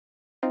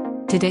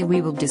Today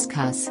we will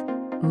discuss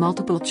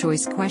multiple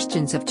choice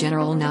questions of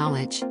general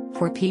knowledge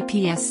for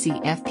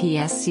PPSC,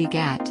 FPSC,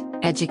 GAT,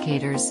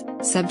 educators,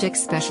 subject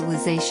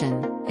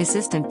specialization,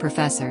 assistant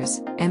professors,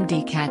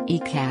 Mdcat,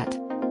 Ecat.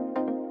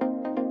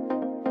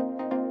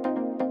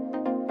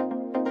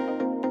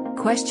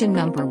 Question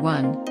number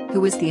 1.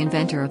 Who is the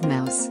inventor of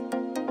mouse?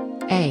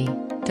 A.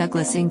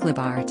 Douglas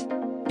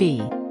Engelbart.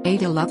 B.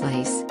 Ada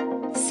Lovelace.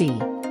 C.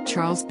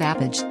 Charles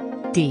Babbage.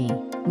 D.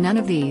 None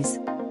of these.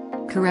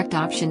 Correct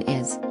option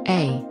is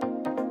A.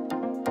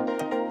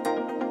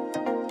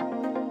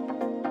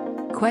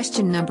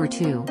 Question number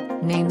 2.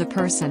 Name the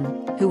person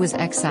who was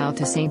exiled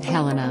to St.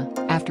 Helena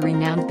after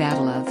renowned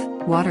Battle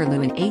of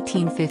Waterloo in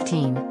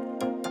 1815.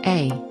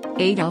 A.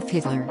 Adolf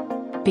Hitler.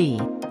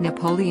 B.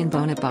 Napoleon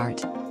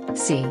Bonaparte.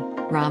 C.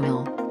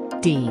 Rommel.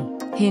 D.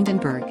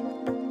 Hindenburg.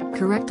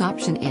 Correct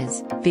option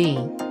is B.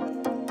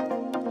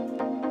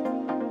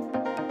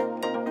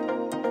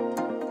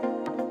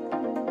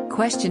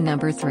 Question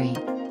number 3.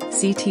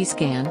 CT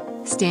scan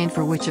stand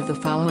for which of the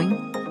following?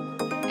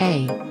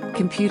 A.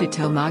 Computed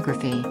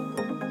tomography.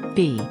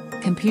 B.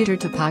 Computer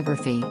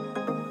topography.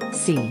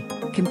 C.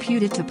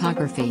 Computed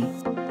topography.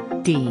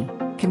 D.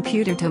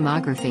 Computer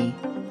tomography.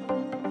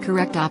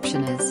 Correct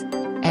option is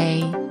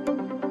A.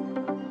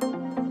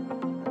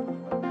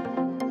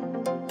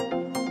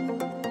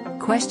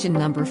 Question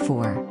number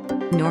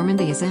 4.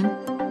 Normandy is in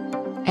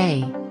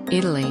A.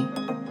 Italy.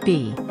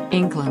 B.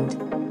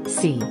 England.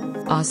 C.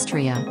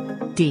 Austria.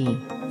 D.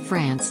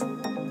 France.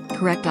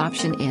 Correct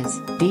option is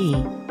D.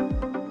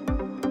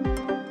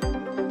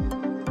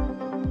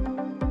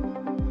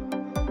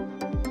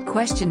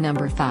 Question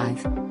number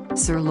 5.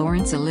 Sir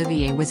Laurence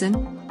Olivier was in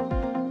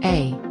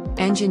A.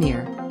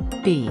 Engineer.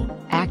 B.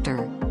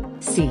 Actor.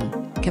 C.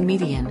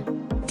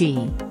 Comedian.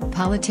 D.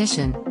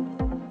 Politician.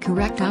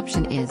 Correct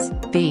option is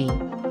B.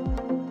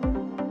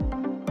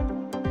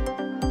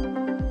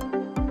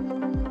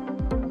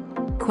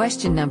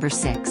 Question number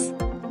 6.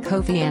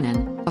 Kofi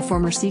Annan, a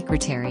former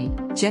Secretary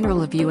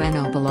General of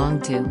UNO,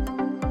 belonged to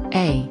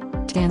A.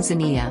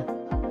 Tanzania.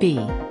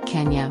 B.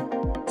 Kenya.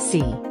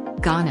 C.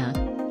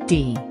 Ghana.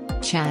 D.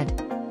 Chad.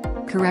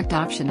 Correct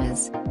option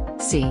is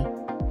C.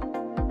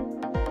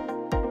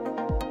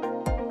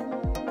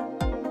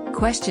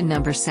 Question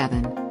number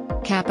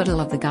 7. Capital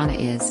of the Ghana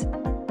is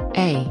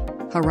A.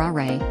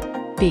 Harare.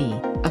 B.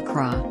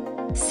 Accra.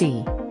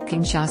 C.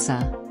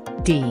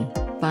 Kinshasa. D.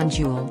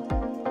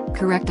 Banjul.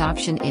 Correct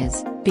option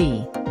is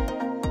B.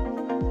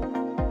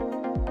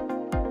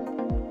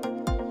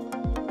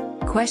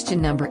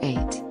 Question number 8.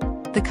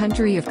 The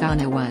country of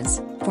Ghana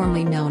was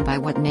formerly known by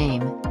what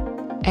name?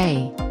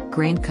 A.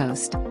 Grain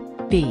Coast.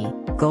 B.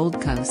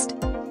 Gold Coast.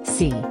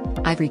 C.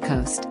 Ivory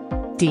Coast.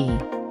 D.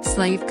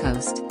 Slave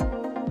Coast.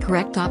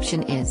 Correct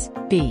option is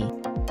B.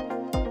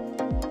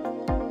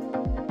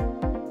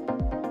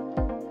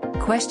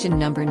 Question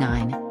number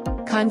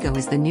 9. Congo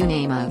is the new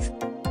name of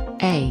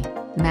A.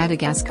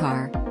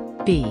 Madagascar.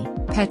 B.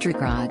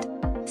 Petrograd.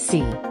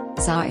 C.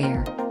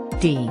 Zaire.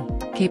 D.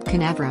 Cape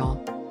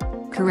Canaveral.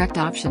 Correct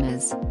option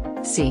is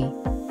C.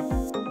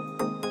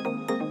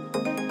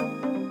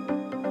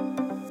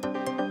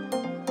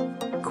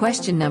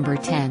 Question number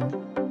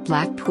 10.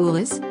 Blackpool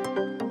is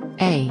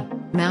A.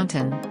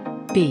 Mountain.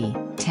 B.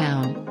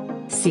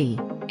 Town. C.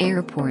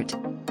 Airport.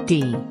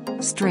 D.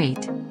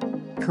 Strait.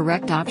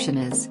 Correct option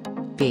is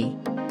B.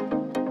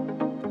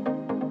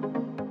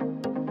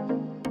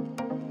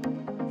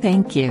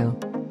 Thank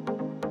you.